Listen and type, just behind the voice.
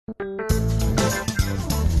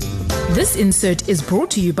This insert is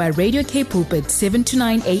brought to you by Radio K Pulpit 7 to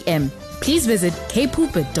 9 a.m. Please visit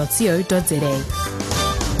kpulpit.co.za.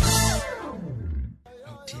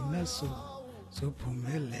 Thina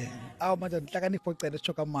sophumele. Manje nhlakanipho cela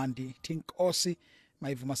sichoka mandi thinkosi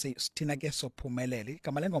mayivuma sithina ke sophumelele.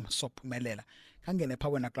 Igama lengoma sophumelela. Kangene pha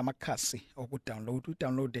wena kulamakhasi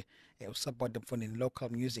udownload usupport mfundini local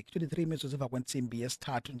music 23 minutes uziva kwensimbi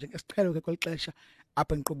yesithathu nje ngesiqhelo ke kwelixesha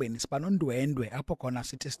apha enqubeni siba nondwendwe apho khona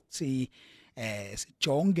sithi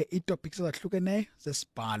sijonge itopics ezahlukeneyo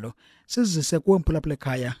zesibhalo sizise kuwemphulaphula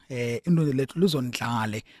ekhaya indonde lethu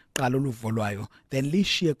luzondlale qala uluvo lwayo then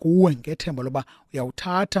lishiye kuwe ngethemba loba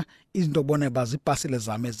uyawuthatha izinto obona bazipasile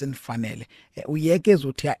zami ezinifanele uyeke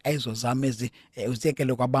ezothi ayizo zami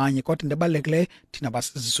uziyekele kwabanye kodwa into ebalekile thina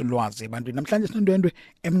basizisa ulwazi abantu namhlanje sinondwendwe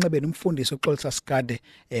emncebeni umfundisi uXolisa Sikade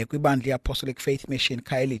kwibandla Apostolic Faith Mission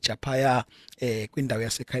Khayelitsha phaya kwindawo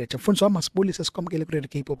yaseKhayelitsha mfundisi wami masibulise sikwamkele ku Radio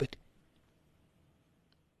K Pulpit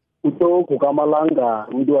uTogo kaMalanga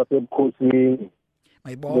umuntu wasebukhosini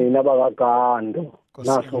mina bakagando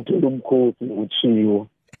nasothi ubukhosi uchiwo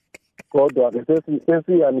kodwa ke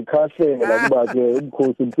sesiyanikhahlele kuba ke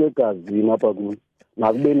ubukhosi busegazini apha kuno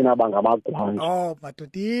nakubeni nabangabagwanje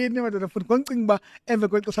madodini madoda futhi koncinga ba emve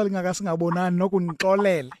kwexesha lingakasingabonani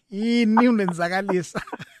nokunixolela yini unenzakalisa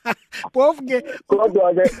phofu ke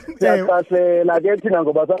kodwa ke siyakhahlela ke thina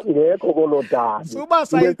ngoba sangekho kolodana suba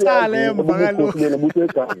sayitsale emva kaloku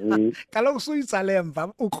busegazini kaloku suyitsale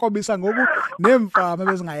emva ukrobisa ngoku nemfama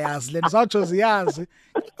bezingayazi lento satsho ziyazi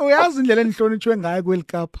uyazi indlela enihlonitshwe ngayo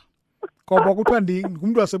kwelikapa ngoba kuthiwa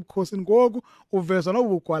ngumuntu wasebukhosini ngoku uveza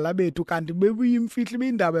nobugwala bethu kanti bebuyimfihlo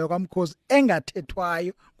ibindaba yakwamkhosi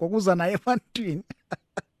engathethwayo ngokuza naye ebantwini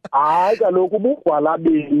hayi kaloku ubugwala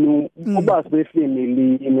benu kuba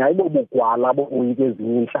sefamilini hayibo bugwala bobuyike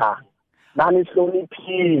ezinye inhlanga nani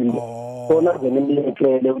sihloniphile khona ke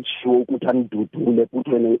nimlekele uchiwo ukuthi anidudule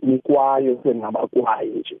futhi nikwayo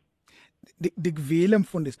senabakwayo nje dikuvile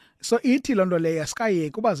mfundisi so ithi lonto leyo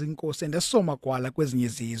asikayeki kuba zinkosi ndesomagwala kwezinye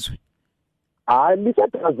izizwe hayi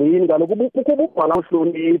lisedazini kaloku ubugwala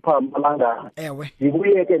uhlonipha Malanga ewe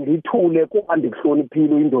ngikuyeke ndithule kuba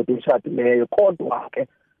ndikuhloniphile indoda eshadileyo kodwa ke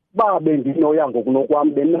babe ndinoya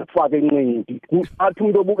ngokunokwami benifaka enqindi athi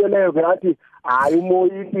umuntu obukeleyo ke athi hayi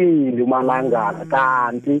umoyikile uMalanga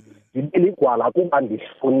kanti ngibeligwala kuba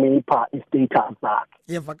ndihlonipha istatus sakhe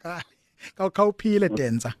yevakala kawuphile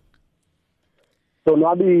denza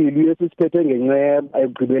sonwabili esisiphethe ngenceba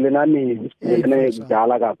ekugqibelenanini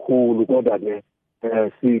kudala kakhulu kodwa ke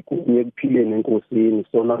sikunye kuphileni enkosini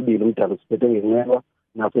sonwabili umdala siphethe ngenceba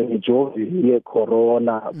nasejovini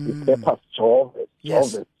ye-corona siphepha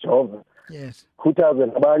sijove yes khuthaze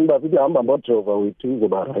nabanye basithi hamba ngojova wethu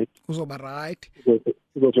uzoba right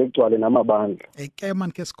kuzoje kugcwale namabandla ke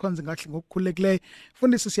man ke sikhonze ngahle ngokukhululekileyo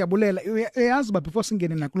mfundisi siyabulela uyazi ba before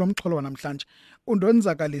singene nakulo mxholo wanamhlanje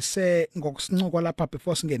undonzakalise ngokusincuko lapha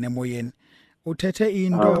before singene emoyeni uthethe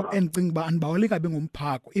into endicinga ba anibawela kabe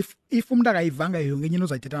ngomphako if umuntu akayivanga yonke enye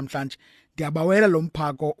uzayithetha namhlanje ndiyabawela lo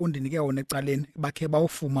mphako undinike wona ecaleni bakhe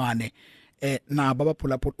bawufumane nabo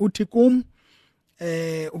abaphulaphula uthi kum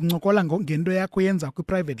uncokola ngento yakho yenza kwi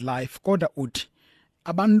private life kodwa uthi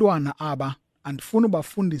abantwana aba andifuna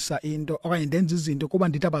ubafundisa into okanye ndenza izinto kuba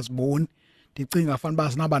ndithi abaziboni ndicinga afana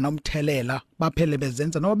bazinaba nomthelela baphele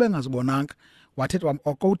bezenza noba bengazibonanga wathetha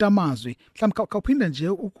okouta amazwi mhlawumbe kawuphinde nje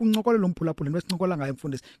ukuncokolela umphulaphula into esincokola ngayo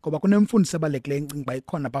mfundisi ngoba kunemfundiso ebalekile encinga ba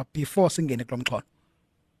ikhona ba before singene kulomxholo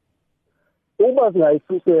uba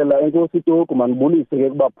singayisusela enkosi Togo manibulise ke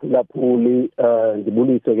kubaphulaphuli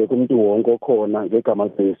ndibulise ke kumuntu wonke okhona ngegama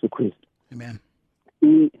likaYesu Kristu amen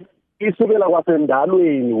isukela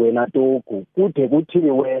kwasendalweni wena Togo kude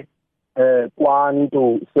kuthiwe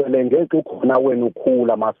kwanto sele ngeke ukhona wena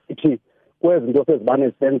ukhula masithi kwezinto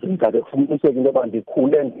sezibane senzeka ke kufuniseke into yoba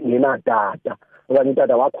ndikhule ngenatata okanye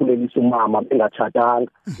utata wakhulelisa umama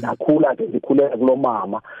bengatshatanga nakhula ke ndikhulela kulo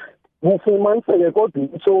mama kufumaniseke kodwa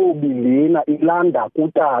isobindina ilanda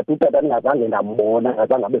utata ndingazange ndambona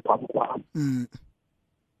ngazange abe phambi kwami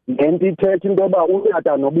lento ithetha into yoba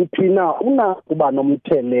utata nobuphina unakuba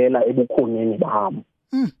nomthelela ebukhoneni bam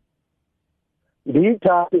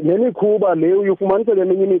ndithathe nemikhuba leyo uyifumaniseke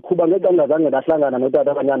eminye imikhuba ngeke ngazange ndahlangana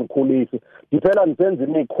notata abanyandikhulisi ndiphela ndisenza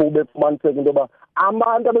imikhuba efumaniseke into yoba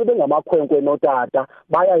abantu abebengamakhwenkwe notata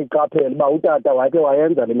bayayiqaphela uba utata wakhe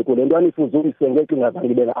wayenza le mikhuba lento anifuze uyisengeke ngazange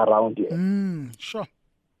ibe around ye sure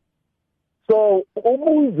so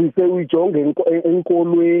ubuzise uyijonge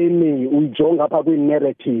enkolweni uyijonga apha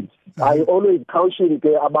kwi-narratives I always caution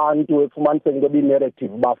ke abantu efumaniseke into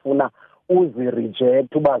bi-narrative bafuna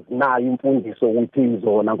uzi-reject uba zinayo imfundiso ukuthi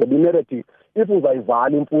zona ngoba i-narrative if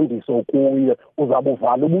uzayivala imfundiso kuye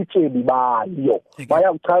uzabuvala ubutyebi bayo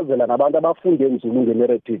bayakuchazela nabantu abafunde nzulu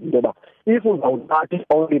nge-narrative into yoba if uzawuthatha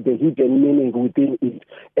only the hidden meaning within it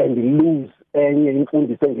and lose enye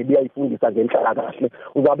imfundiso engibiyayifundisa ngenhlalakahle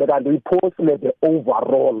uzabe kanti uyiphosile the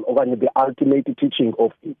overall okanye the ultimate teaching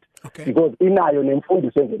of it. Because inayo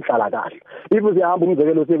nemfundiso ngenhlalakahle. If sihamba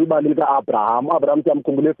umzekelo sekubali ka-Abraham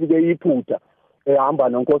siyamkhumbula efike iphutha ehamba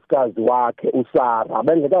nonkosikazi wakhe uSara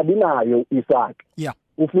bengekabi nayo Isaac.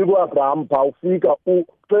 Ufika uAbraham pha ufika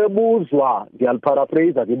ucebuzwa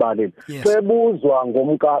ngiyaliparaphrase ngibale cebuzwa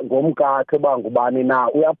ngomkakhe bangubani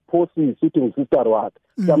na uyaphosisa uthi ngisister wakhe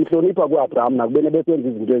samhlonipha kuAbraham nakubene besenza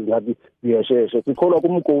izinto ezingathi ziyesheshe sikholwa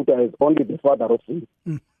kumkota as only the father of faith.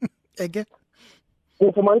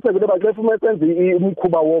 Kufumanise ukuthi baxefuma senza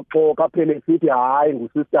umkhuba woxoka phela sithi hayi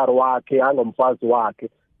ngusister wakhe angomfazi wakhe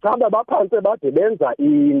Kaba baphanse bade benza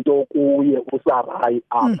into kuye uSarai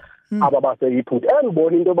aba baseyiphutha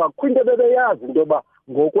engibona into ba kwinte bebeyazi into ba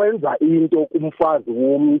ngokwenza into kumfazi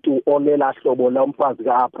womuntu olela hlobo lomfazi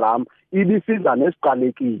kaAbraham ibisiza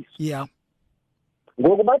nesiqalekiso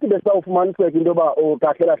ngoku bathi besawufumaniseka into ba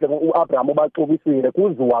kahle kahle uAbraham ubaxokisile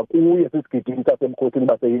kuziwa kuye sisigidini sasemkhosini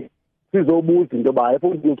baseyi sizobuza into ba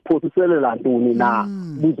futhi usiphosiselela ntoni na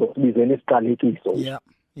buzosibizela isiqalekiso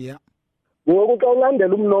ngoku xa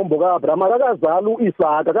ulandela umnombo kaAbraham akakazali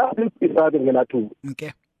uIsaka kathi uIsaka ngelathuba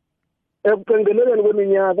ekuqengeleleni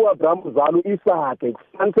kweminyaka uAbraham uzala uIsaka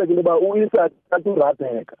kufaniseka into ba uIsaka kathi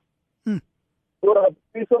uRabheka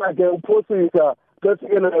uRabheka uphosisa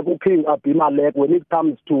Specifically kuKing Abimelech when it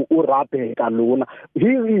comes to uRabheka lona he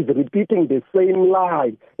is repeating the same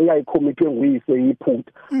lie eyayikhomithe nguyise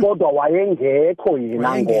iphutha kodwa wayengekho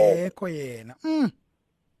yena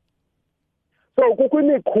so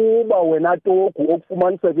kukwimikhuba wena toku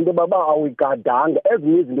okufumaniseka into baba awigadanga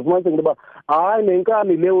ezinye izinto ufumaniseka into ba hayi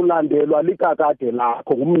nenkani le ulandelwa likakade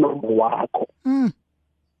lakho ngumnombo wakho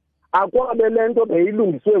akwabe lento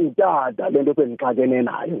beyilungiswe ngutata lento sengixakene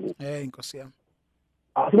nayo inkosi yami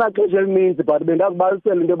asinaxesha elininzi but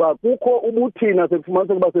bendakubalisela into yoba kukho ubuthina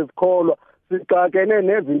sekufumaniseka uba sesikholwa sixakene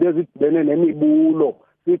nezinto ezidibene nemibulo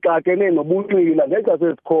sixakene nobunxila ngexesha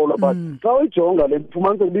sesikholwa but xa uyijonga le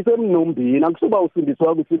kufumaniseka ibisemnombini akusuba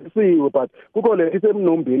usindiswa kusindisiwe but kukho le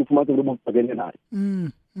isemnombini kufumaniseka into ubuxakene nayo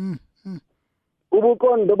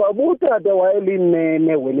ubuqonda into yoba ubutata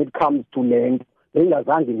wayelinene when it comes to lento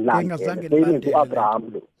engazange ngilandele uAbraham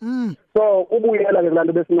lo so ubuyela ke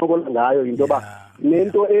kulanto besincokola ngayo into ba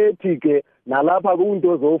nento ethi ke nalapha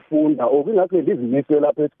kunto zofunda okungathi ndizimise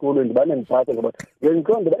lapha esikolweni ndibane ngiphathe ngoba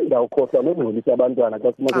ngiqonda bayindawukhohla nokungcolisa abantwana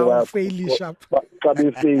xa kumake bayafailisha xa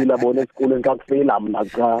befeyila bona esikolweni xa kufeyila mina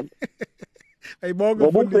cha ayibonke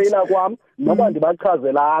ngokufeyila kwami noba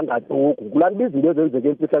ndibachazelanga toku kulanto izinto ezenzeke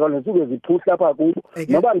emfihlakalweni nisuke zithuhla lapha kubo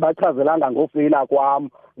noba ndibachazelanga ngofeyila kwami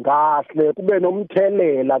ngahle kube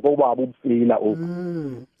nomthelela koba ubufila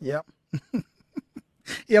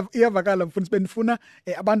iyavakala mfundisi benifuna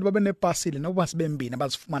abantu babe nebhasile noba sibembini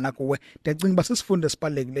abazifumana kuwe ndicinga basisifunde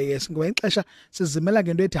sibalekile ngoba ixesha sizimela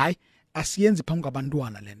ngento ethi hayi asiyenzi phambi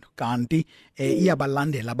kwabantwana lento kanti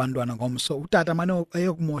iyabalandela abantwana ngomso utata manje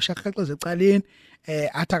eyokumosha xexeze ecaleni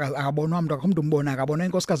athi akabonwa umuntu akhomntu umbona akabona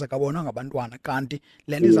inkosikazi akabonwa ngabantwana kanti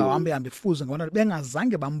lento izawuhamba ifuze ngona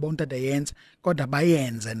bengazange bambona utata yenza kodwa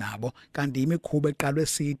bayenze nabo kanti imikhuba eqalwe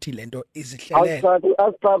sithi lento izihlelele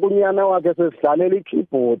asifaka unyana wakhe sesidlalela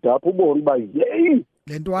ikeyboard apho ubona uba hey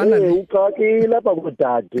lentwana uxakile lapha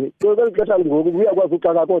kodade kwelixesha ngoku uyakwazi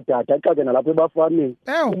uxaka kodade axake nalapha ebafaneni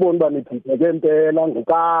ubona uba nidideke impela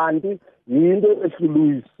ngokanti yinto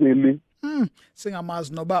ehluluyiseli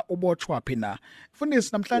singamazi noba ubotshwa phi na mfundisi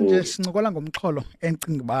namhlanje sincokola ngomxholo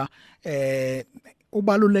encinga ba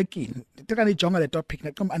ubalulekile tika nijonga le topic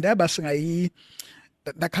naqamba andiyaba singayi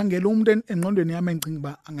ndakhangela umuntu engqondweni yami encinga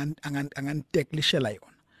ba anganiteklishela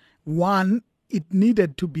yona one it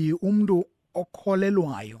needed to be umuntu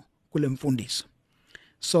okholelwayo kule mfundiso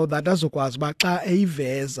so that azokwazi ba xa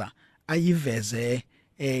eyiveza ayiveze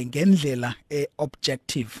ngendlela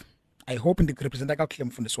objective I hope ndirepresenta kakuhle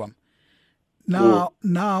mfundisi wami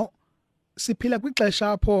now siphila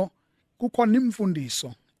kwixesha apho kukhona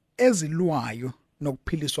imfundiso ezilwayo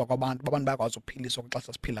nokuphiliswa kwabantu babantu bayakwazi ukuphiliswa xa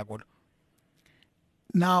sasiphila kulo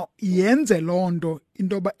now yenze lonto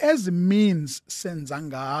into ba as means senza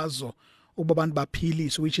ngazo ukuba abantu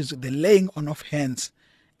baphiliswe which is the laying on of hands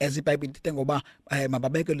as iBhayibhile ithi ngoba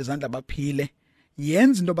mababekele izandla baphile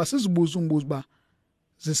yenza into ba sizibuza umbuzo ba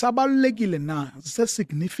zisabalulekile na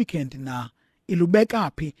zisesignificant na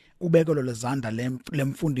ilubeka phi ubekelo lezandla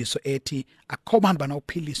lemfundiso ethi akho bantu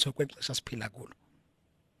banawuphiliswa kwexesha siphila kulo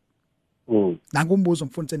nangu umbuzo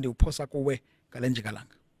mfundisi endiwuphosa kuwe ngale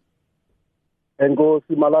njikalanga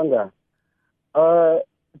Enkosi Malanga.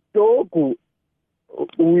 Dogu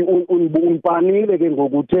unpanile ke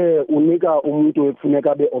ngokuthe unika umuntu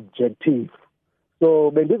ekufuneka be objective.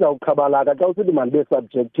 So bendiza ukukhabalaka xa usithi manje be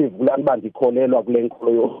subjective kulani bandikholelwa kule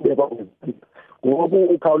nkolo yobekwa ngoku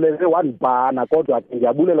ukhawuleze wanibhana kodwa ke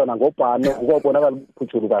ngiyabulela nangobhano ukubonakala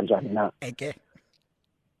uphuthulu kanjani na. Eke.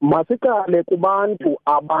 Masiqale kubantu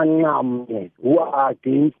abancamne who are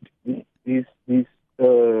against this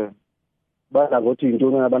bala ngothi into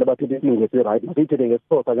abantu abathethe isilungu esi-right masithethe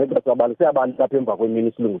ngesixhosa ngeke sabalise abantu lapha emva kwemini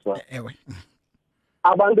isilungu so ewe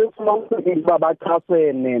abantu ekufuneka ukuba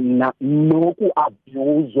bachasene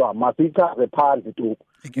noku-abhuzwa masichaze phansi tu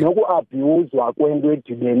noku-abhuzwa kwento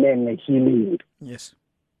edibene ne-healing. Yes.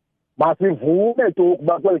 Masivume tu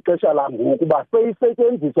ukuba kweli xesha langoku uba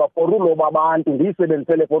seyisetyenziswa for uloba abantu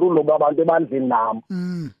ndiyisebenzisele for uloba abantu ebandleni nam.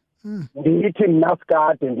 Ndithi mna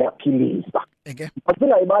sikade ndiyaphilisa.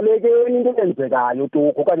 Singayibalekeni into eyenzekayo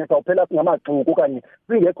tu okanye sawuphela singamaxuku okanye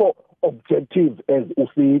singekho objective as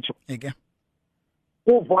usitsho.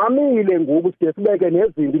 Kuvamile ngoku side sibeke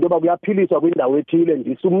nezinto into yoba kuyaphiliswa kwindawo ethile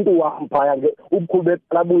ndise umuntu wam phaya ubukhulu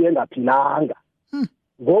becala buye engaphilanga.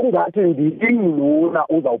 Ngokungathi ndiyilula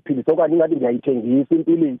uzawuphilisa okanye ingathi ndiyayithengisa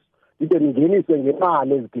impiliso into ndingenise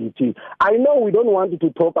ngemali ezigithini. I know we don't want to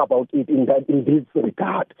talk about it in this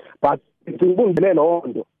regard, but singibundele loo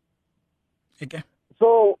nto.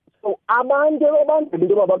 So abantu abandlela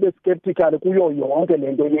into yoba babe skeptical kuyo yonke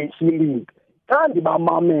lento ye-healing xa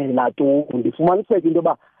ndibamamela tu ndifumaniseka into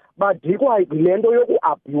yoba badikwa le nto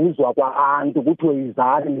yoku-abhuzwa kwabantu kuthiwe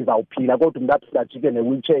yizani nizawuphila kodwa umntu athi ajike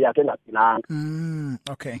ne-wheelchair yakhe engaphilanga.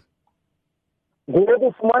 Okay. Ngoku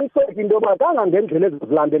ufumaniseka into yoba kangangendlela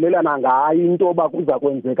ezilandelelana ngayo into yoba kuza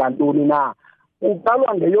kwenzeka ntoni na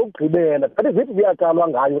uqalwa ngeyokugqibela that is it ziyaqalwa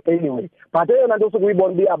ngayo anyway but eyona nto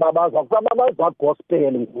sukuyibona uba iyababazwa kusababazwa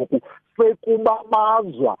gospel ngoku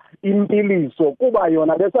sekubabazwa impiliso kuba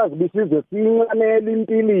yona besazi bisizwe sincanela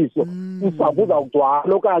impiliso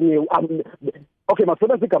kuzawugcwala okanye okay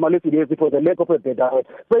masebenzise igama lesingesi for the lack of a better word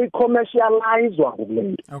seyicommercializwa ngokule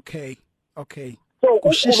nto. Okay. So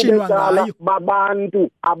kushishinwa ngayo babantu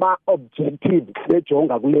aba-objective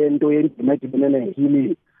bejonga kule nto yendima edibene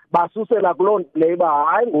ne-healing basusela kuloo nto leyo uba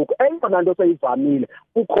hayi ngoku eyona nto seyivamile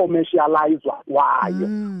ucommercializwa kwayo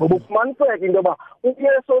ngoba ufumaniseka into yoba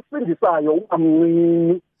uyesu osindisayo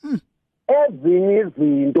ungamncinci ezinye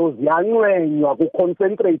izinto ziyanqwenywa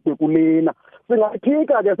kuconcentrate kulena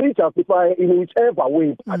singaphika ke siyijustify in whichever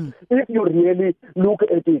way but if you really look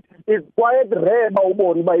at it it's quite rare ba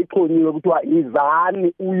ubone uba ixhonyiwe kuthiwa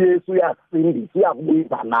izani uyesu uyasindisa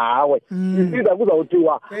uyakubuyisa nawe isiza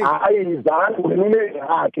kuzawuthiwa hayi izani wena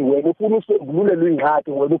unengxaki wena ufuna usombululelwa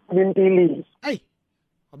ingxaki wena ufuna impiliso. Hayi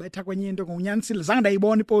wabetha kwenye into ngonyanisile zange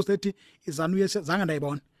ndayibona ipost ethi izani uyesu zange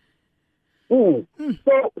ndayibona.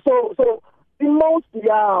 So most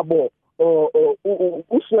yabo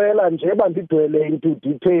uswela nje bandidwele into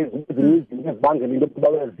details ezinye ezibangela into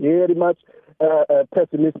kuba very much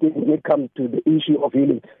pessimistic when it comes to the issue of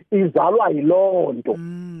healing izalwa yiloo nto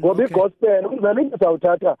ngoba igospel umzali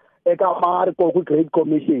izawuthatha ekaMarko kwi-Great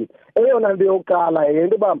Commission eyona nto yokuqala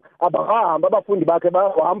yento uba abahamba abafundi bakhe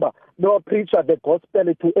bahamba preacher the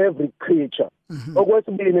gospel to every creature.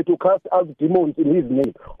 Okwesibini to cast out demons in his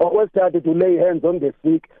name. Okwesithathu to lay hands on the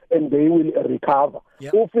sick and they will recover.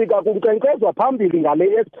 Ufika kunkcenkcezwa phambili ngale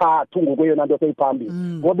yesithathu ngokweyona nto seyiphambili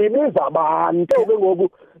ngoba ibiza abantu ke ngoku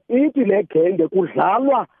ithi le genge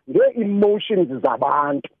kudlalwa ngee-emotions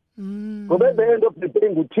zabantu. Ngoba at the end of the day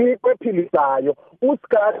nguThixo ophilisayo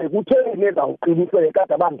usikade kutheni ezawuqiniseka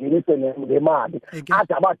kade abangenise ngemali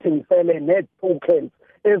ade abathengisele nee-tokens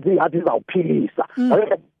ezingathi zawuphilisa.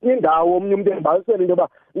 Indawo omunye umuntu engibalisele into yoba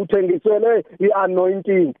uthengisele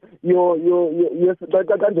i-anointing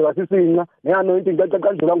yesiqaqanjelwa sisinqa ne-anointing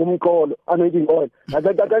qaqanjelwa ngumqolo anointing oil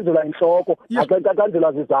naqaqanjelwa inhloko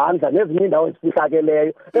naqaqanjelwa zizandla nezinye indawo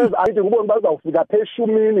ezifihlakeleyo ayithi kubona bazawufika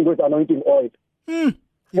pheshumini ngezi-anointing oil.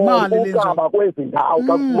 Imali lezo ukaba kwezi ndawo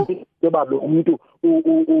kakuba lo muntu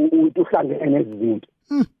uhlangene nezi zinto.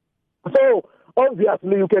 So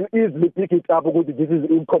obviously you can easily pick it up ukuthi this is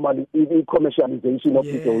commercialization of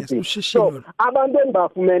the whole thing. So abantu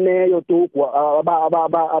engibafumeneyo tu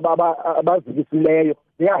abazikisileyo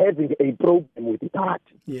they are having a problem with that.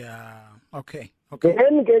 Okay.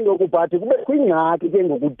 Then ke ngokubhathi kube kwingxaki ke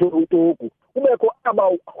ngokutuku kubekho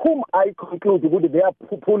about whom I conclude ukuthi they are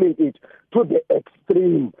pulling it to the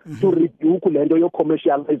extreme to rebuke lento yo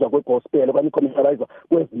commercialize kwegospel okanye commercialize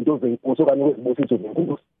kwezinto zenkosi okanye kwezibusiso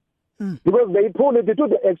zenkosi. Because they pull it to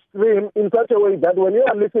the extreme in such a way that when you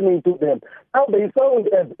are listening to them, now they sound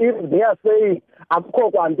as if they are saying,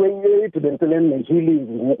 akukho kwanto edibenseleni ne-healing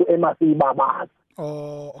ngoku emasiyibabazi.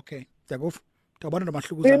 Oh okay yakufa ndabona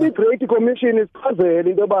nomahluko The Great Commission isichazele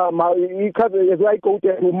into yoba ichaze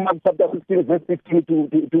eziyayiquote uMark chapter 16 verse 15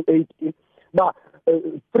 to 18 ba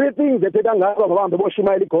three things that ngazo ngabahambe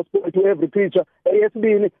boshumayela igospel to every preacher.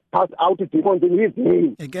 Eyesibini, cast out demons in his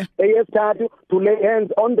name. Okay. Eyesithathu, to lay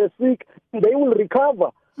hands on the sick, they will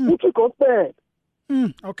recover. Which gospel?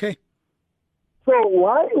 Okay. So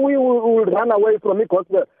why we will run away from the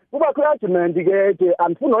gospel? Kuba ku argument ke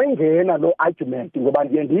andifuna uyingena lo argument ngoba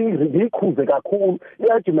ngiyikhuze kakhulu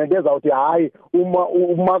i-argument ezawuthi hayi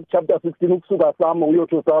uMark chapter 16 ukusuka sama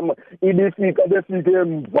uyothi sama ibifika befike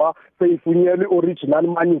emva seyifunyela i-original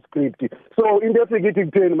manuscript. So into efika ithi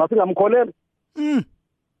kutheni masingamkholelwa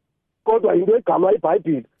kodwa into egama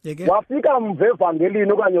iBhayibheli wafika mva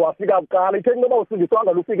evangelini okanye wafika kuqala itheni ngoba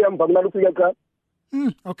usindiswanga lufike emva kunalo ufike kuqala.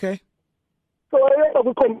 Okay. So I have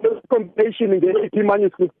a combination in the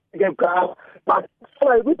manuscript but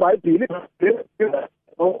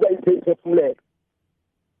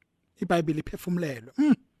iBhayibheli iphefumulelo.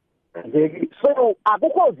 So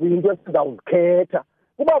akukho zinto esizawuzikhetha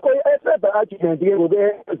kubakho i-further argument ke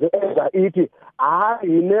ngokuyenza ithi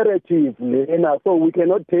narrative lena, so we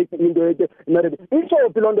cannot take into narrative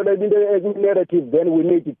ishophi loo nto leyo into narrative then we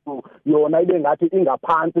need to yona ibe ngathi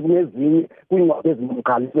ingaphansi kunezinye kwiincwadi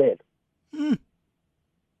ezinomgqaliselo.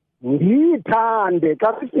 Ngithande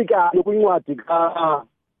xa sifikayo kwincwadi ka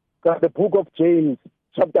the book of James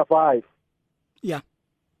chapter 5. Yeah.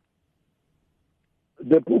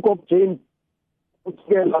 The book of James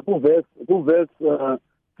kusukela ku-verse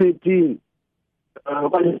 13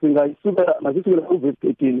 masisukela ku-verse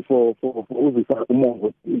 13 for uzisa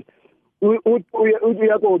umongo.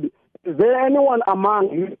 uYakobi, is there anyone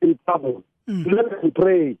among you in trouble? Let them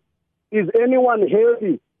pray. Is anyone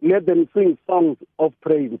healthy? Let them sing songs of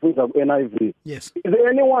praise. NIV. Yes. Is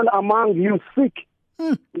anyone among you sick?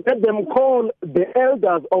 Let them call the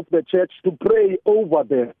elders of the church to pray over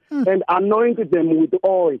them and anoint them with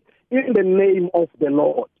oil in the name of the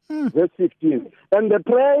Lord. Verse 15. And the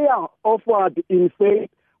prayer offered in faith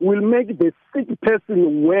will make the sick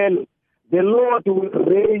person well. The Lord will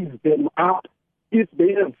raise them up. If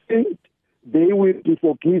they have sinned, they will be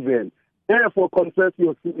forgiven. Therefore, confess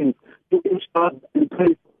your sins to each other and pray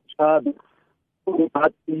for each other so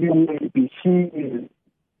that you may be healed.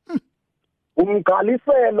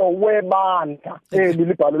 Umgqaliselo webandla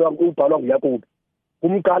libhalwa nguYakobi.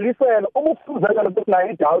 Umgqaliselo ubufuzeka ukuthi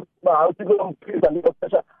naye idoubt bawuthi kumphilisa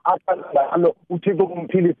ngexesha athanda uThixo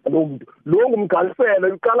kumphilisa lo muntu. Lo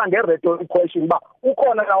ngumgqaliselo uqala nge-rhetoric question ba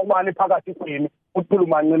ukhona na ubani phakathi kwenu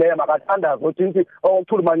uthulumancileyo makathandaze uthi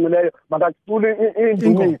uthulumancileyo makacule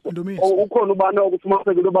indumiso. Ukhona ubani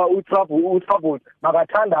okufumaniseke loba uTrouble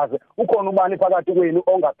makathandaze. Ukhona ubani phakathi kwenu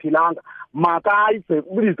ongaphilanga makayise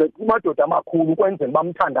ubize kumadoda amakhulu kwenzela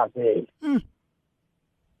bamthandazele.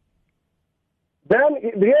 Then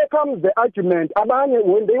here comes the argument. Abanye,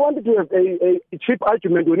 when they wanted to have a cheap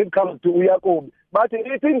argument when it comes to uYakobi, but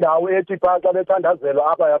ithi indawo ethi phaxa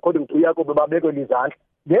bethandazelwa apha according to uYakobi babekwe lizandla.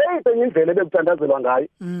 Ngeyiphi enye indlela bekuthandazelwa ngayo?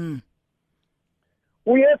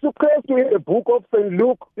 uYesu Kristu in the book of St.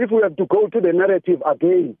 Luke, if we have to go to the narrative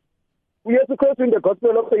again, uYesu Kristu in the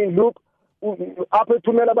Gospel of St. Luke, apho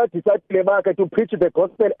ethumela abadisciples bakhe to preach the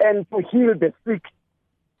gospel and to heal the sick.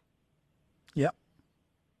 Yeah.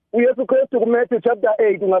 uYesu Kristu kuMatthew chapter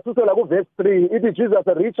 8 ungasusela ku verse 3 ithi Jesus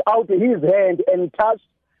reached out his hand and touched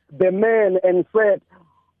the man and said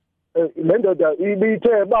le ndoda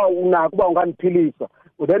ibithe ba unako ba unganiphilisa.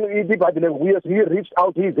 Then iBhayibheli he reached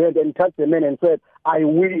out his hand and touched the man and said, I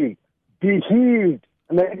will be healed.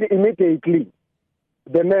 And immediately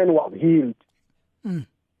the man was healed.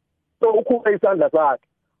 So ukuphe isandla sakhe.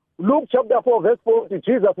 Luke chapter 4 verse 40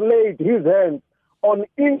 Jesus laid his hands on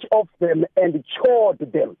each of them and cured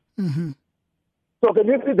them. So can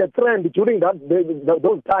you see the trend during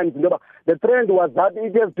those times? The trend was that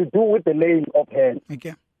it has to do with the laying of hands.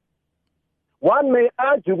 Okay. One may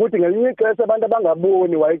argue ukuthi ngelinye ixesha abantu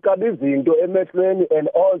abangaboni wayiqaba izinto emehlweni and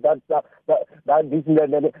all that this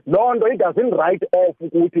loo nto it doesn't write off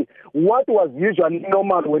ukuthi what was usually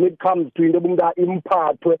normal when it comes to into umuntu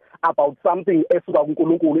imphathwe about something esuka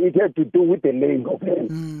kuNkulunkulu, it had to do with the laying of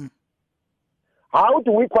hands. How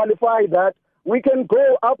do we qualify that? We can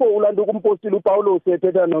go apho ulanda kumpostile uPawulos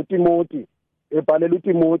ethetha noTimothy ebhalela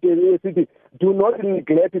uTimothy esithi do not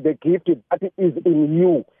neglect the gift that is in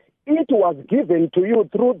you. It was given to you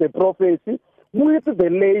through the prophecy with the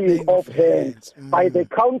laying of hands by the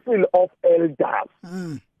council of elders.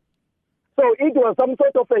 So it was some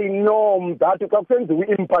sort of a norm that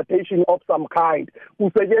kusenziwa impartation of some kind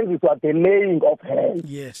kusetyenziswa the laying of hands.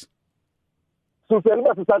 Yes. susela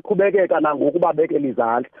uba sisaqhubekeka nangokuba bekela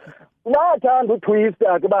izandla bathanda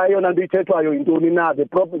utwista ke bayona nto ithethwayo intoni na the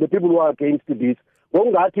people who are against this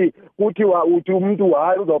ngokungathi kuthiwa uthi umuntu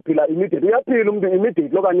hayi uzawuphila immediate uyaphila umuntu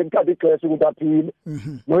immediate okanye kuthatha ixesha ukuthi aphile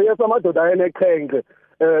noyesu amadoda ayeneqhenqe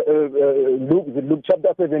Luke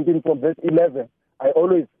chapter 17 from verse 11 I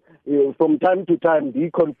always from time to time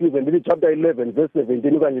be confused and in chapter 11 verse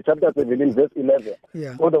 17 okanye chapter 17 verse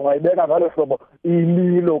 11 kodwa ngayibeka ngalo hlobo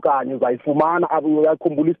imilo kanye uzayifumana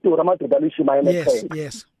uyakhumbula istory amadoda alishima eneqhenqe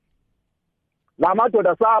yes la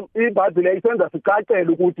madoda sam iBhayibhile isenza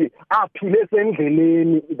sicacela ukuthi aphile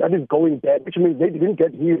sendleleni that is going dead which means they didn't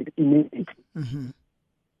get healed immediately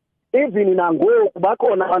even nangoku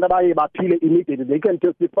bakhona abantu abaye baphile immediately they can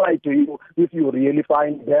testify to you if you really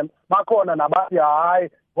find them bakhona nabathi hayi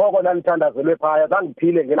ngoko nalithandazelwe phaya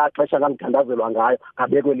zangiphile ngelaxesha ngangithandazelwa ngayo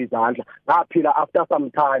ngabekwe izandla ngaphila after some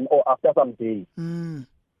time or after some days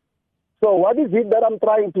so what is it that I'm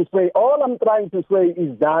trying to say all I'm trying to say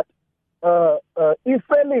is that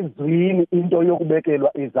iselizwini into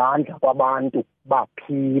yokubekelwa izandla kwabantu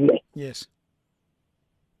baphile yes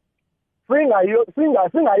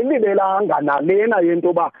singayilibelanga nalena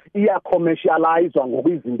yento ba iya commercializewa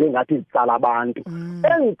ngokuyizinto engathi zitsala abantu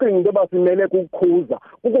engicinga into basimele ukukhuza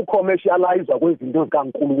ukucommercializewa kwezinto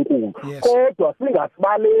zikaNkulunkulu kodwa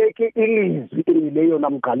singasibaleki ilizwi elileyo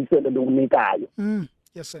namgqaliselo lokunikayo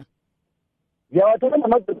yes sir yeah to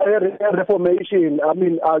the reformation I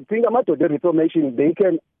mean I think amadoda reformation they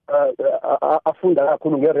can afunda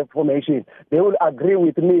kakhulu ngereformation they will agree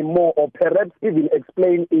with me more or perhaps even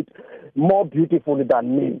explain it more beautifully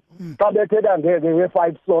than me xa bethetha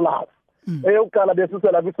nge-5 solas eyokuqala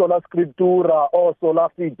besusela kwi-sola scriptura o sola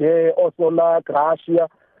fide o sola gratia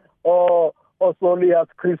o solius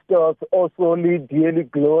Christus o soli Dei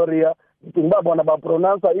Gloria ndicinga bona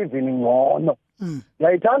bapronounce even ngcono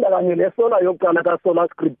yayithanda kanye lesola yokuqala kasola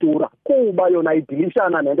scriptura kuba yona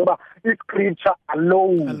idilishana nento ba iscripture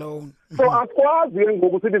alone so akwazi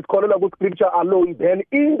ngoku sithi sikholelwa ku scripture alone then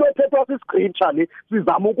into ethethwa si scripture le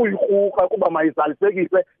sizama ukuyirhuqa kuba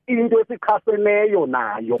mayizalisekise into esichaseneyo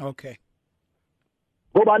nayo okay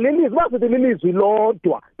ngoba lelizwi basithi lilizwi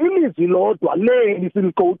lodwa ilizwi lodwa leli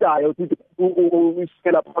siliqotayo sithi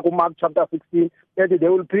usikela pha ku Mark chapter 16 that they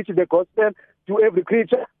will preach the gospel to every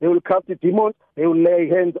creature they will cast the demons they will lay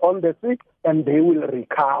hands on the sick and they will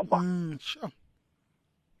recover sure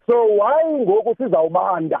so why ngoku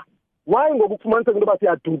sizawubanda why ngoku kufumaniseka into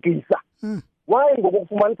basiyadukisa why ngoku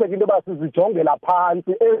kufumaniseka into basizijongela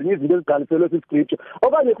phansi ezinye izinto ezigqaliselwe kwiscripture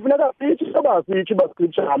okanye kufuneka sithi sithi ba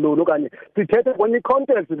scripture alone okanye sithethe kwenye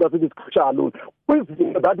context basithi scripture alone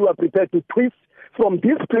kwizinto that we are prepared to twist from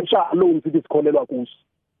this scripture alone sithi sikholelwa kuso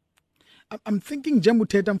I'm thinking njengoba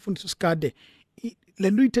uthetha mfundisi Sikade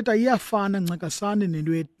lento ithetha iyafana ncakasane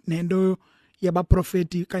nento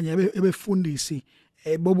yabaprofeti kanye ebefundisi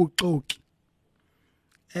bobuxoki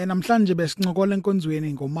namhlanje besincokola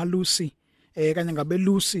enkonzweni ngoMalusi kanye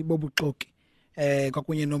ngabelusi bobuxoki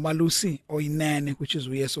kwakunye noMalusi oyinene which is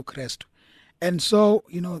uYesu Kristu and so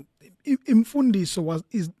you know imfundiso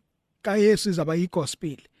is kaYesu izaba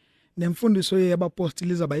yigospel nemfundiso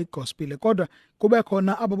yabapostoli izaba yigospel kodwa kube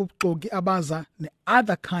khona ababuxoki abaza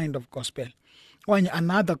neother kind of gospel okanye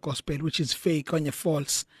another gospel which is fake okanye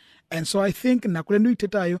false and so I think nakulento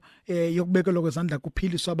uyithethayo yokubekelwa kwezandla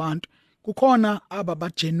kuphiliswa abantu kukhona aba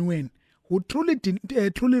genuine who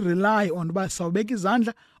truly rely on ba sawubeka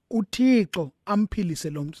izandla uThixo amphilise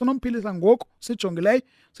lo muntu sonomphilisa ngoku sijongileyo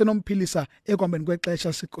senomphilisa ekwambeni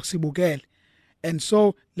kwexesha sibukele and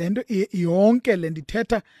so lento yonke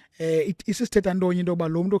lendithetha isisithetha ndonye into ba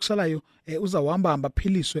lo muntu okusalayo uzawuhamba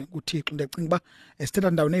aphiliswe kuThixo ndicinga ba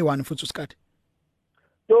sithetha ndawo neyi1 futhi usikade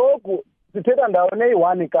Doku sithetha ndawo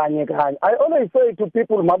neyi1 kanye I always say to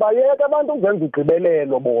people mabayeke abantu uzenza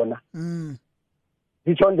igqibelelo bona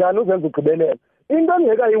ngitsho njani uzenza igqibelelo into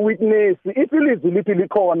engeka iwitness if ilizwi lithi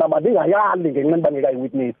likhona madingayali ngenxa bangeka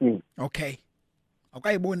iwitness okay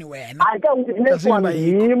akayiboni wena I can't witness one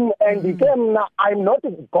him and mna I'm not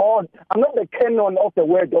God I'm not the canon of the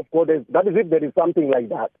word of God that is if there is something like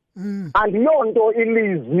that and yonto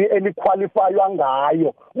ilizwi eliqualifywa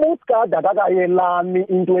ngayo uSikade akakayelami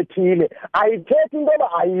into ethile ayithethi into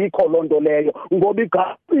ba ayikho lonto leyo ngoba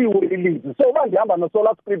igasiwe ilizwi so bandihamba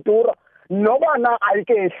nosola scriptura noba na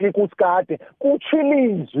ayikehli kuSikade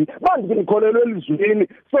kuchilizwi bandikholelwe elizwini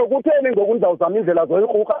so kutheni ngoku ndizawuzama indlela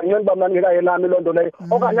zoyiruka ngiyeni bamnanikayelami lonto leyo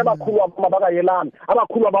okanye abakhulu abakayelami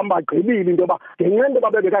abakhulu abambagqibili into ba ngenqendo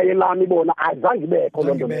babekayelami bona azange ibekho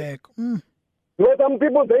lonto leyo some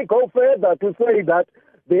people they go further to say that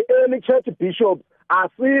the early church bishops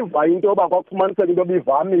asiva into yoba kwakufumaniseka into yoba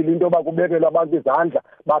ivamile into yoba kubekelwe abantu izandla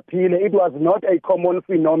baphile. It was not a common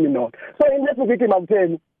phenomenon. So into esithi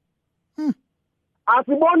makutheni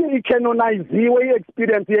asiboni icanoniziwe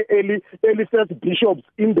i-experience ye-early first bishops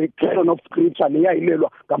in the canon of scripture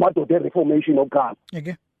neyayilelwa ngamadoda e-reformation okuqala.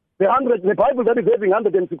 Okay. The Bible that is having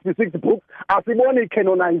 166 books, asiboni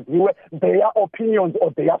icanoniziwe their opinions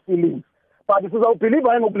or their feelings. But this is our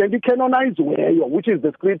believer and blend canoniziweyo, which is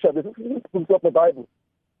the scripture, the books of the Bible.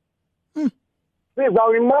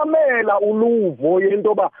 Sizawimamela uluvo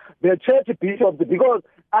yento ba the church bishops, because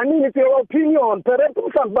I mean it's your opinion. Perhaps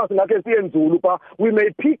mhlawumbe basingakhe siyenzulu ba we may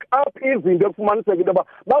pick up izinto ekufumaniseka into ba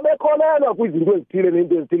babekholelwa kwizinto ezithile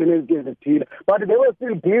nento ezithile nezinto ezithile, but they were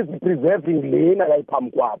still busy preserving lena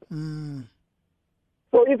yayiphambi kwabo.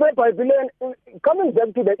 So if a Bible, coming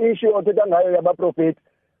back to the issue othetha ngayo yabaprofeti,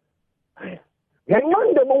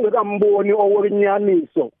 ngenxa bongekamboni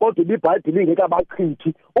owenyaniso kodwa iBhayibheli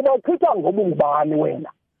ingekabachithi, ubachitha ngoba ungubani wena?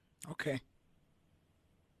 Okay.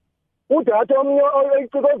 Udatha omnye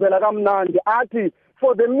oyicikokozela kamnandi athi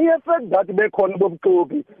for the mere fact that bekhona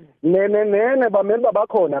bobuxoki nene bamele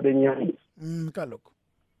babakhona benyaniso. Kaloku.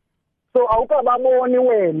 So awukababoni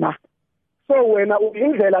wena. So wena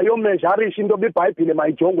indlela yomeasurisha into iBhayibheli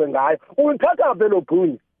mayijongwe ngayo uyithatha phela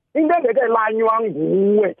phunye. Into engeke lanywa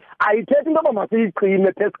nguwe ayithethi into yoba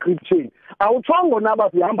masiyiqine prescription. Awutshongo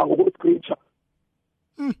naba sihamba ngokwescripture.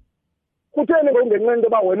 Kutheni ngenxa into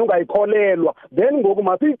yoba wena ungayikholelwa, then ngoku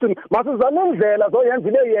masizame indlela zoyenza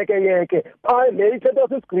ibeyeke phaa le ithetha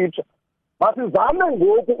siscripture. Masizame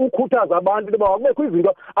ngoku ukhuthaza abantu into yoba kubekho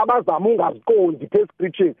izinto abazama ungaziqondi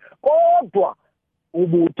prescription, kodwa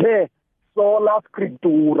ubuthe sola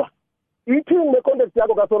scriptura. Ithini le context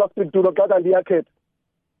yakho kasola scriptura xa kanti iyakhetha?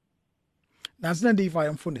 Nasi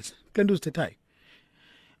ndiyivayo mfundisi kule nto uzithethayo,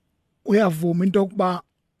 uyavuma into yokuba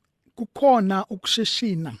kukhona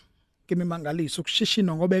ukushishina ngemimangaliso,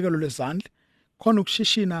 ukushishina ngobekelo lwezandla, khona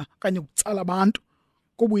ukushishina kanye ukutsala abantu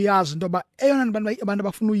kuba uyazi into yoba eyona abantu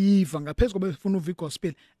abafuna uyiva ngaphezu koba befuna uva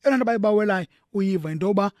igospel, eyona nto bayibawelayo uyiva into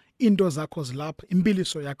yoba iinto zakho zilapha,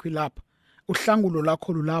 impiliso yakho ilapha, uhlangulo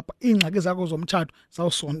lakho lulapha, iingxaki zakho zomtshato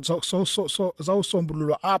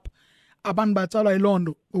zawusombululwa apha. Abantu batsalwa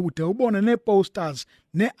yilondo ude ubone nee-posters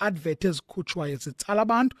nee-advert ezikhutshwayo zitsala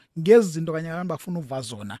abantu ngezi zinto kanye abantu bafuna uva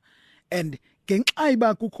zona. And ngenxa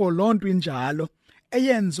iba kukho loo nto injalo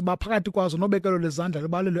eyenza uba phakathi kwazo nobekelo lezandla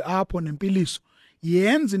lubalelwe apho nempiliso,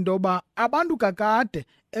 yenza into yoba abantu kakade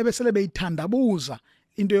ebesele beyithandabuza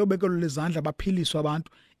into yobekelo lezandla baphiliswa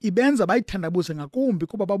abantu, ibenza bayithandabuze ngakumbi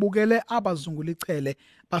kuba babukele abazungula ichele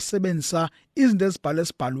basebenzisa izinto ezibhalwe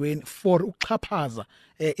esibhalweni for ukuxhaphaza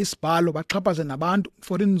isibhalo, baxhaphaze nabantu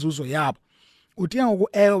for inzuzo yabo. Uthi ngoku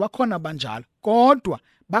ewe bakhona banjalo, kodwa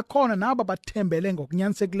bakhona nabo bathembele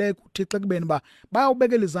ngokunyanisekileyo kuThixo ekubeni ba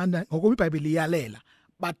bayawubekela izandla ngokuba iBhayibheli iyalela,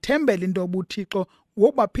 bathembele into yobuThixo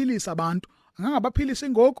wokubaphilisa abantu, angangabaphilisi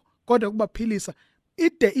ngoku kodwa ukubaphilisa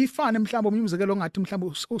ide ifane mhlawumbe omnye umzekelo ongathi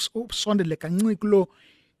mhlawumbe usondele kancinci kulo.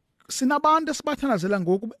 Sinabantu esibathandazela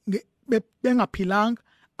ngoku bengaphilanga,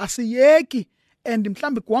 asiyeki and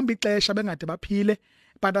mhlawumbe kuhamba ixesha bengade baphile,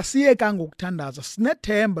 but asiyeka ngokuthandaza.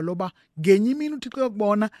 Sinethemba loba ngenye imini uThixo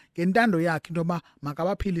yokubona ngentando yakhe into yoba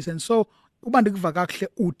makabaphilise. And so uba ndikuva kakuhle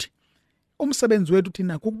uthi umsebenzi wethu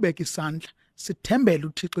thina kukubeka isandla, sithembele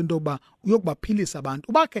uThixo into yoba uyokubaphilisa abantu.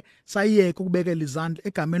 Ubakhe sayiyeka ukubekela izandla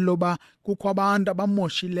egameni loba kukho abantu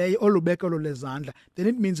abamoshileyo olubekelo lezandla, then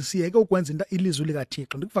it means siyeke ukwenza ilizwi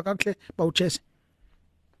likaThixo. Ndikuva kakuhle bawutshese?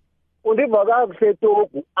 Undiva kakuhle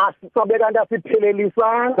Togu, asisabe kanti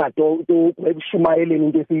asiphelelisanga Togu ekushumayeleni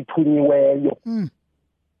into esiyithunyiweyo.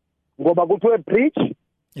 Ngoba kuthiwe preach,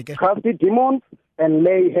 cast the demons and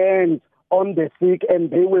lay hands on the sick and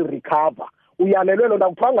they will recover. Uyalelwe lonto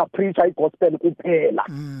akufanga preacher igospel kuphela.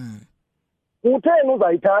 Utheni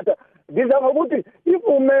uzayithatha? Ngiza ngokuthi if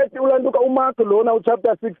umethi ulanduka uMark lona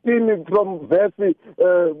uchapter 16 from verse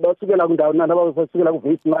basukela kundawo nabo basukela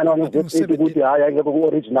kuverse 9 wana verse 8 ukuthi hayi angekho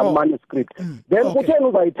ku-original manuscript. Then utheni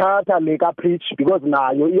uzayithatha le ka preach because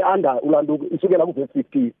nayo ianda ulanduka isukela kuverse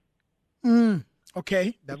 15.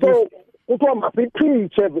 Okay. So kuthiwa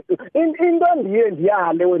masipreache into ndiye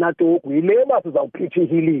ndiyale wena Togu yile basizawupreacha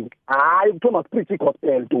healing, hayi kuthiwa masipreache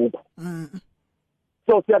igospel Togu.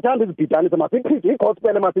 So siyathanda izibhidanisa, masipreache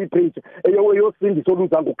igospel, masipreache eyosindiso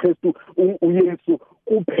oluza ngoKristu uYesu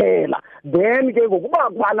kuphela. Then ke ngokuba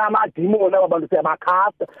kubana amadimoni abantu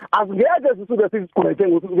siyabakhasta, asingeke sisuke sigqwethe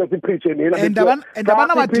ngosuke sipreache lena. And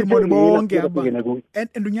abana amadimoni bonke abantu.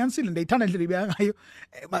 And unyanisile ndiyithanda indlela ibeka ngayo.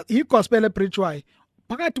 Igospel epreachwayo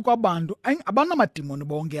phakathi kwabantu abana amadimoni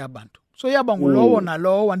bonke abantu. so yaba ngulowo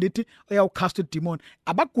nalowo andithi uyawucast demon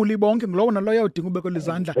abaguli bonke ngulowo nalowo uyawudinga ubekela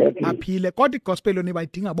izandla aphile kodwa igospel yona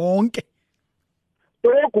bayidinga bonke.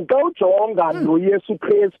 Lokhu xa ujonga noYesu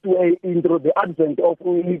Kristu into the advent of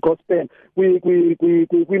gospel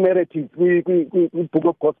kwi-narrative kwi-book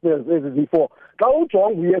of Gospels ezizifo xa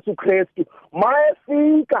ujonga uYesu Kristu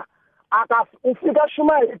mayefika ufika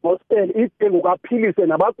shumaye igospel idinga ukaphilise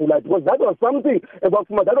nabagulayo because that was something that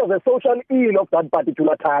was a social ill of that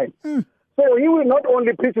particular time. So he will not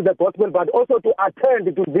only preach the gospel but also to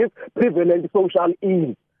attend to this prevalent social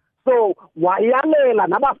ill. So wayalela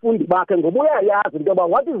nabafundi bakhe ngoba uyayazi into yoba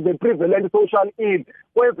what is the prevalent social ill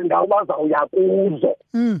kwezi ndawo bazawuya kuzo.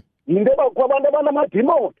 Yinto yoba kwabantu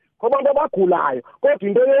abanamadimoni kwabantu abagulayo kodwa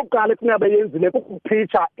into yokuqala ekufuneka beyenzile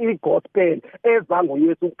kukupreacha igospel eza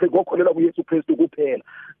ngoYesu ngokholelwa kuYesu Kristu kuphela.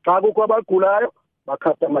 Xa kukho abagulayo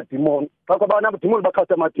bakhasta amadimoni xa kwabantu amadimoni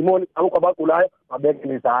bakhasta amadimoni akukho abagulayo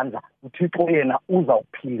babekele izandla uThixo yena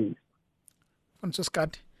uzawuphilisa. Mfundisi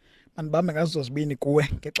Skadi mandibambe ngazozibini kuwe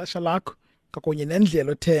ngexesha lakho kakunye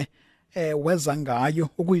nendlela othe weza ngayo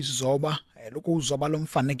ukuyizoba lokuzoba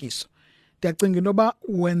lomfanekiso. Ndiyacinga intoba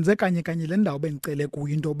wenze kanye le ndawo bengicele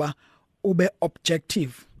kuyo intoba ube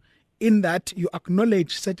objective in that you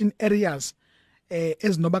acknowledge certain areas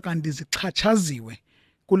ezinoba kanti zixhatshaziwe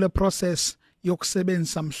kule process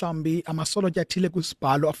yokusebenzisa mhlambi amasolotya athile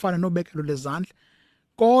kwisibhalo afana nobekelo lezandla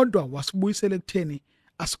kodwa wasibuyisela ekutheni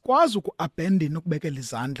asikwazi ukuabandon ukubekela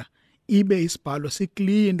izandla ibe isibhalo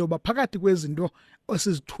sikliye intoba phakathi kwezinto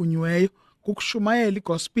osizithunyweyo kukushumayela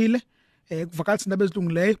igospel kuvakalisa indaba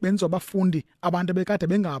ezilungileyo benziwa abafundi abantu bekade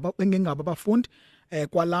bengengabo abafundi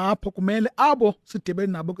kwalapho kumele abo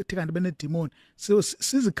sidibene nabo kuthi kanti benedemoni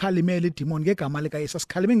sizikhalimele idemoni ngegama likaYesu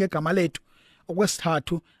sikhalime ngegama lethu.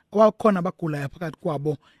 Okwesithathu kwakhona abagulayo phakathi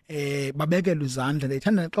kwabo babekelwe izandla.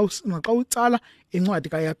 Ndithanda xa ucala incwadi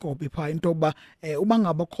kaYakobe pha intoba uba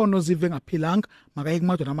ngaba khona ozive ngaphilanga makaye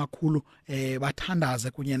kumadodana amakhulu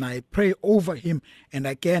bathandaze kunye naye, pray over him. And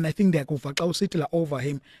again I think ndiyakuva xa usithi la over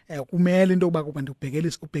him kumele into yokuba kuba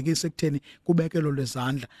ubhekise ekutheni kubekelo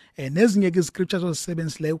lwezandla nezinye ke scriptures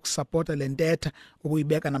ozisebenzisileyo ukusupporta le ntetha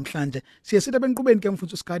ukuyibeka namhlanje. Siye sithi abenkqubeni ke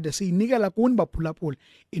Mfundisi Skadi siyinikela kuni baphulaphula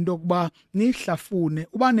into yokuba nihlafune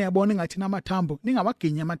uba niyabona ngathi namathambo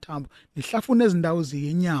ningawaginya amathambo nihlafune ezindawo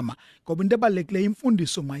ziyinyama ngoba into ebalulekileyo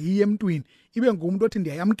imfundiso mayiye emntwini ibe ngumuntu othi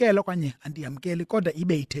ndiyayamkela okanye andiyamkeli kodwa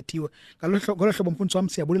ibe ithethiwe. Ngolo hlobo Mfundisi wami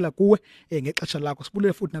siyabulela kuwe ngexesha lakho,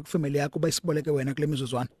 sibulele futhi nakufamily yakho bayisiboleke wena kule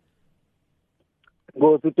mizuzwana.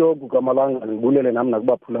 Ngosi Togu kamalanga ngibulele nami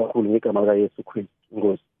nakubaphulaphula ngegama likaYesu Kristu.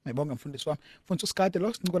 Ngosi. Ngibonga Mfundisi wami. Mfundisi Skadi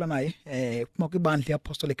lo sincokola naye kuma kwibandla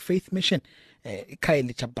Apostolic Faith Mission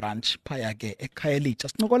eKhayelitsha branch phaya ke eKhayelitsha.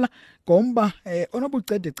 Sincokola ngomba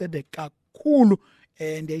onobucede kakhulu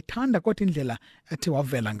ndiyayithanda kodwa indlela ethi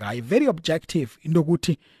wavela ngayo very objective into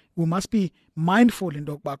ukuthi we must be mindful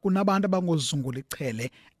into yokuba kunabantu abangozungula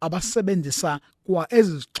ichele abasebenzisa kwa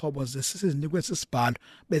ezizixhobo zesizinikwe sisibhalo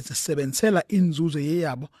bezisebenzisela inzuzo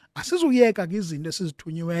yeyabo. Asizuyeka ke izinto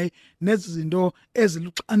esizithunyiweyo nezi zinto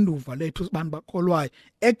eziluxanduva lethu abantu bakholwayo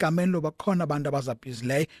egameni loba khona abantu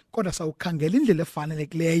abazabhizileyo kodwa sawukhangela indlela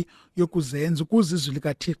efanelekileyo yokuzenza ukuze izwi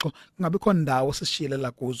likaThixo kungabi khona ndawo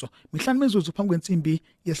sishiyelela kuzo. Mihlanu mizuzu phambi kwensimbi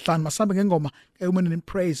yesihlanu masambe ngengoma ewomen in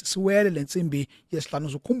praise siwele le nsimbi yesihlanu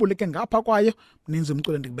uzukhumbule ke ngapha kwayo mninzi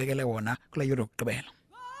umculo ndikubekele wona kula yoro yokugqibela.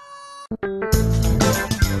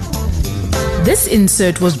 This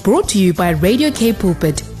insert was brought to you by Radio K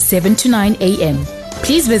Pulpit, 7 to 9 a.m.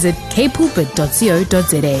 Please visit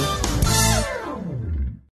kpulpit.co.za.